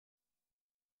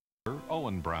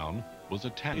Allen Brown was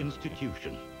a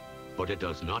institution, but it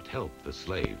does not help the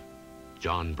slave,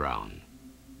 John Brown.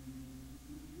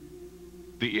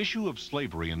 The issue of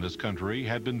slavery in this country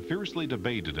had been fiercely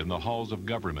debated in the halls of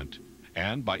government,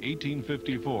 and by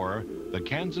 1854, the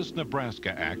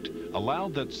Kansas-Nebraska Act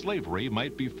allowed that slavery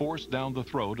might be forced down the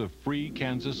throat of free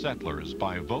Kansas settlers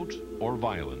by vote or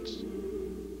violence.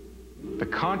 The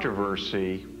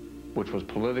controversy, which was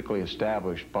politically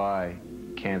established by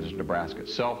Kansas-Nebraska,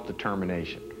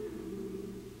 self-determination,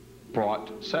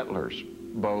 brought settlers,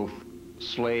 both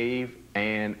slave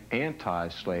and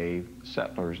anti-slave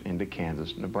settlers, into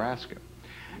Kansas, Nebraska.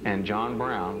 And John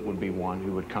Brown would be one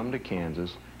who would come to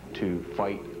Kansas to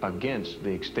fight against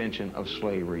the extension of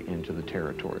slavery into the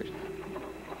territories.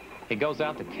 He goes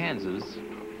out to Kansas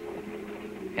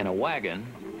in a wagon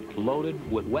loaded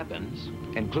with weapons,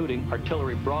 including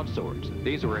artillery broadswords.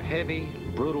 These were heavy,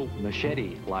 brutal,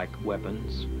 machete-like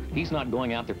weapons. He's not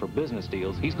going out there for business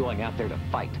deals. He's going out there to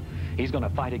fight. He's going to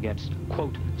fight against,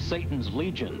 quote, Satan's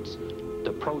legions.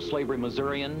 The pro-slavery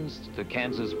Missourians, the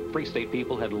Kansas Free State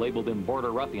people had labeled them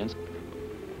border ruffians.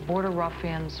 Border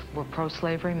ruffians were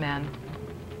pro-slavery men,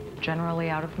 generally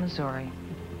out of Missouri,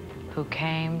 who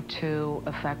came to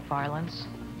effect violence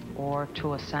or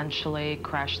to essentially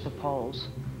crash the polls,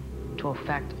 to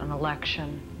effect an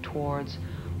election towards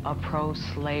a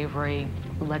pro-slavery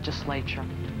legislature.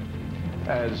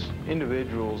 As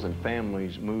individuals and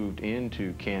families moved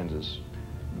into Kansas,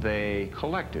 they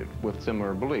collected with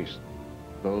similar beliefs.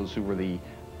 Those who were the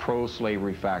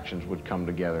pro-slavery factions would come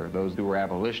together. Those who were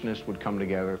abolitionists would come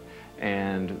together,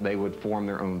 and they would form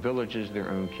their own villages, their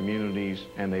own communities,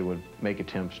 and they would make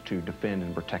attempts to defend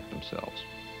and protect themselves.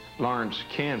 Lawrence,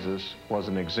 Kansas was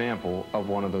an example of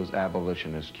one of those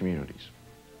abolitionist communities.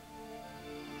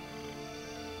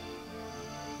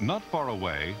 Not far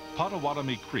away,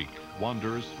 Pottawatomie Creek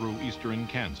wanders through eastern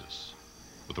Kansas,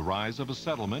 with the rise of a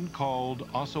settlement called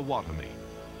Osawatomie.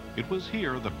 It was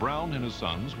here that Brown and his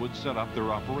sons would set up their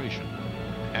operation,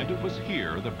 and it was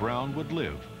here that Brown would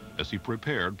live as he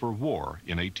prepared for war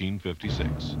in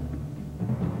 1856.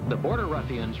 The border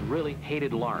ruffians really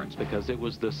hated Lawrence because it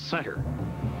was the center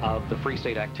of the Free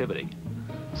State activity.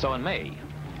 So in May,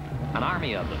 an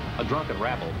army of them, a drunken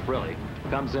rabble, really,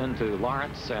 comes into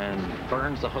Lawrence and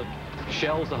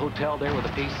shells the hotel there with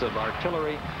a piece of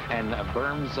artillery and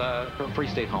burns Free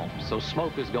State homes. So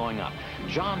smoke is going up.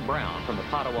 John Brown from the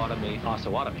Pottawatomie,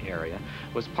 Osawatomie area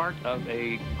was part of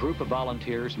a group of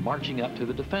volunteers marching up to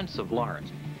the defense of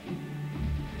Lawrence.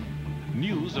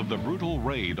 News of the brutal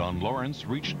raid on Lawrence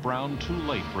reached Brown too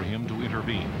late for him to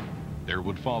intervene. There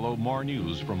would follow more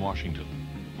news from Washington.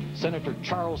 Senator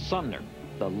Charles Sumner,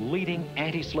 the leading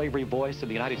anti-slavery voice of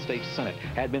the United States Senate,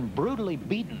 had been brutally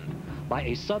beaten by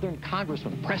a Southern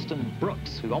Congressman, Preston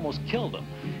Brooks, who almost killed him.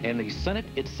 And the Senate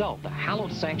itself, the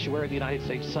hallowed sanctuary of the United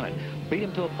States Senate, beat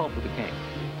him to a pulp with a cane.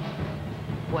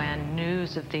 When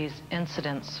news of these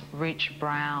incidents reached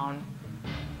Brown,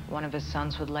 one of his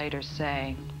sons would later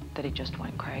say that he just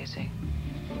went crazy.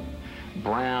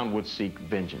 Brown would seek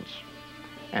vengeance,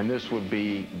 and this would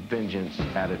be vengeance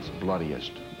at its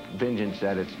bloodiest, vengeance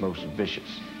at its most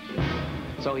vicious.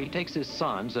 So he takes his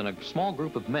sons and a small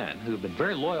group of men who have been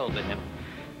very loyal to him,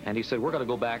 and he said, we're going to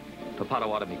go back to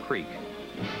Pottawatomie Creek,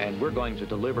 and we're going to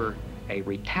deliver a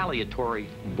retaliatory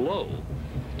blow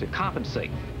to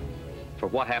compensate for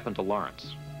what happened to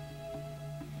Lawrence.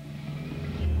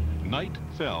 Night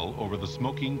fell over the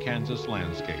smoking Kansas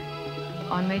landscape.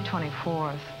 On May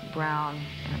 24th, Brown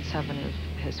and 7 of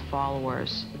his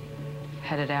followers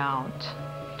headed out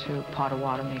to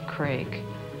Pottawatomie Creek.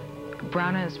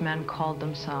 Brown and his men called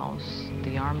themselves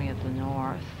the Army of the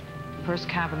North. The first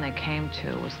cabin they came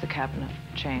to was the cabin of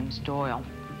James Doyle.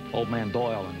 Old man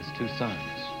Doyle and his 2 sons,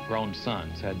 grown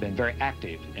sons, had been very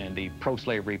active in the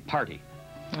pro-slavery party.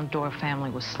 The Doyle family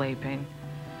was sleeping,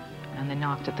 and they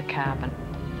knocked at the cabin.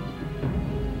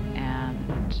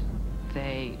 And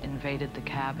they invaded the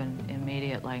cabin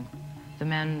immediately. The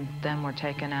men then were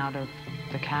taken out of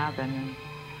the cabin, and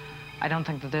I don't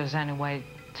think that there's any way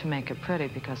to make it pretty,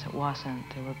 because it wasn't.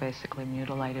 They were basically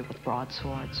mutilated with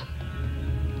broadswords.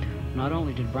 Not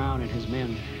only did Brown and his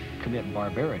men commit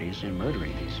barbarities in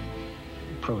murdering these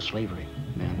pro-slavery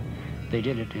men, they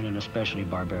did it in an especially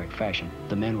barbaric fashion.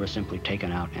 The men were simply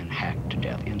taken out and hacked to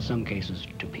death, in some cases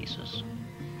to pieces.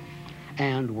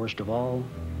 And worst of all,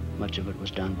 much of it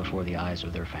was done before the eyes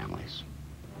of their families.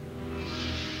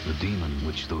 The demon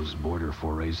which those border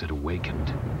forays had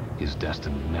awakened is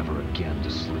destined never again to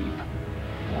sleep.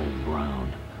 Old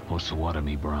Brown,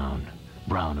 Osawatomie Brown,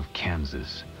 Brown of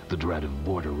Kansas, the dread of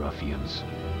border ruffians,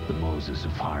 the Moses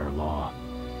of higher law,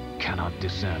 cannot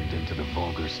descend into the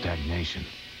vulgar stagnation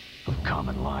of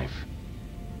common life.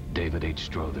 David H.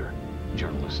 Strother,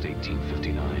 journalist,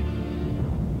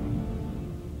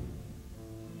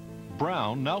 1859.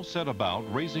 Brown now set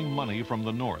about raising money from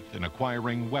the North and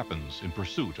acquiring weapons in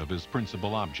pursuit of his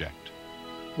principal object.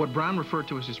 What Brown referred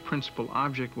to as his principal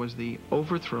object was the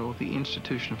overthrow of the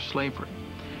institution of slavery.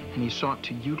 And he sought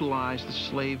to utilize the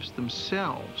slaves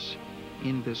themselves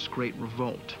in this great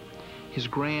revolt. His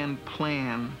grand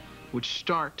plan would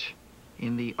start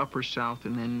in the upper South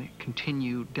and then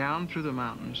continue down through the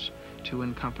mountains to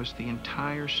encompass the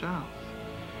entire South.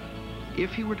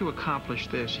 If he were to accomplish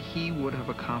this, he would have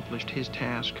accomplished his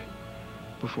task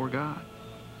before God.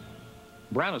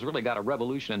 Brown has really got a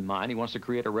revolution in mind. He wants to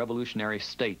create a revolutionary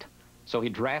state. So he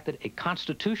drafted a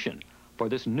constitution for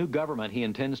this new government he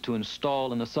intends to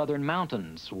install in the southern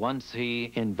mountains once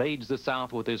he invades the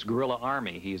South with this guerrilla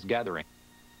army he is gathering.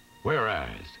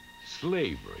 Whereas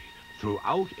slavery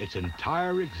throughout its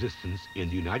entire existence in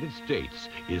the United States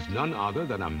is none other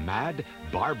than a mad,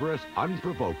 barbarous,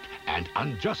 unprovoked, and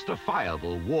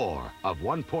unjustifiable war of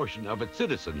one portion of its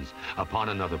citizens upon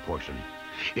another portion,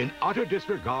 in utter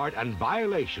disregard and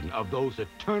violation of those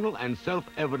eternal and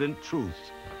self-evident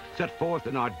truths set forth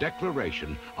in our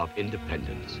Declaration of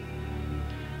Independence.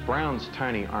 Brown's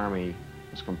tiny army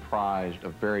was comprised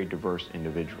of very diverse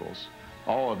individuals.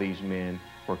 All of these men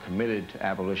were committed to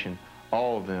abolition.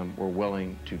 All of them were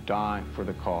willing to die for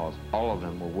the cause. All of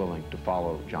them were willing to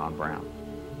follow John Brown.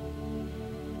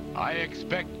 I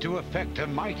expect to effect a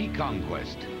mighty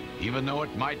conquest, even though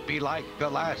it might be like the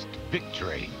last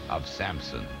victory of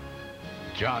Samson.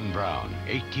 John Brown,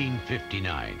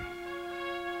 1859.